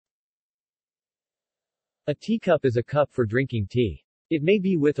A teacup is a cup for drinking tea. It may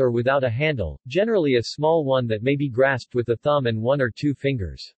be with or without a handle, generally a small one that may be grasped with the thumb and one or two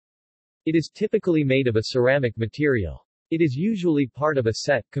fingers. It is typically made of a ceramic material. It is usually part of a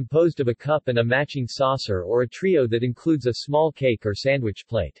set, composed of a cup and a matching saucer or a trio that includes a small cake or sandwich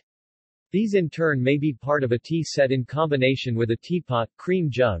plate. These in turn may be part of a tea set in combination with a teapot,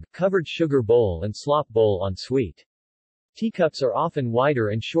 cream jug, covered sugar bowl and slop bowl en suite. Teacups are often wider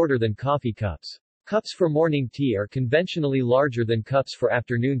and shorter than coffee cups. Cups for morning tea are conventionally larger than cups for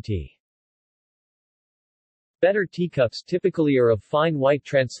afternoon tea. Better teacups typically are of fine white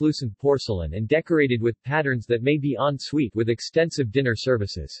translucent porcelain and decorated with patterns that may be en suite with extensive dinner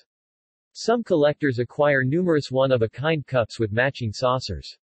services. Some collectors acquire numerous one-of-a-kind cups with matching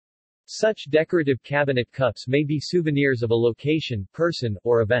saucers. Such decorative cabinet cups may be souvenirs of a location, person,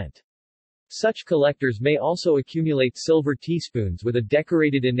 or event. Such collectors may also accumulate silver teaspoons with a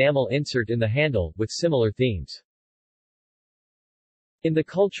decorated enamel insert in the handle, with similar themes. In the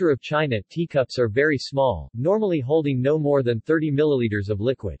culture of China, teacups are very small, normally holding no more than 30 milliliters of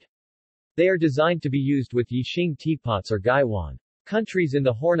liquid. They are designed to be used with yixing teapots or gaiwan. Countries in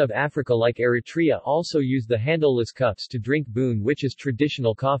the Horn of Africa like Eritrea also use the handleless cups to drink boon, which is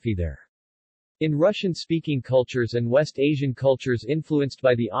traditional coffee there. In Russian-speaking cultures and West Asian cultures influenced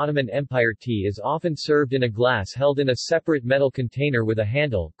by the Ottoman Empire, tea is often served in a glass held in a separate metal container with a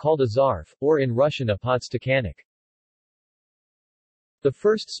handle, called a zarf, or in Russian a podstakanik. The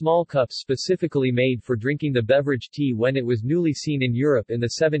first small cups specifically made for drinking the beverage tea when it was newly seen in Europe in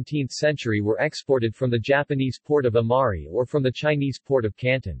the 17th century were exported from the Japanese port of Amari or from the Chinese port of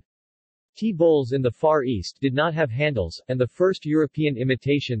Canton. Tea bowls in the Far East did not have handles, and the first European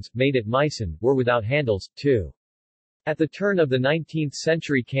imitations, made at Meissen, were without handles, too. At the turn of the 19th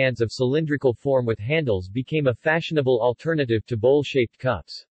century, cans of cylindrical form with handles became a fashionable alternative to bowl-shaped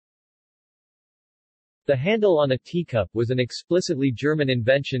cups. The handle on a teacup was an explicitly German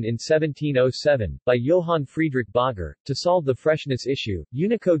invention in 1707, by Johann Friedrich Bagger, to solve the freshness issue.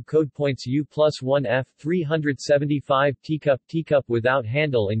 Unicode code points U+1F 375 teacup without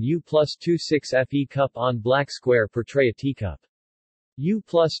handle and U+26 FE cup on black square portray a teacup.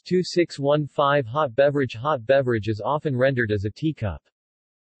 U+2615 hot beverage is often rendered as a teacup.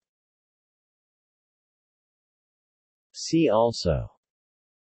 See also: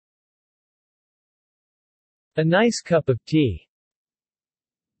 a nice cup of tea,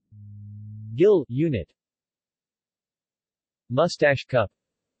 gill unit, mustache cup,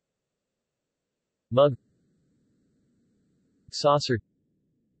 mug, saucer.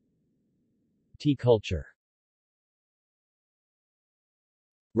 Tea culture.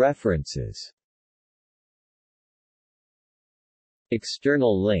 References.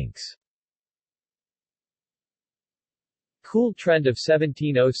 External links. Cool trend of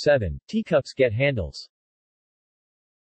 1707, teacups get handles.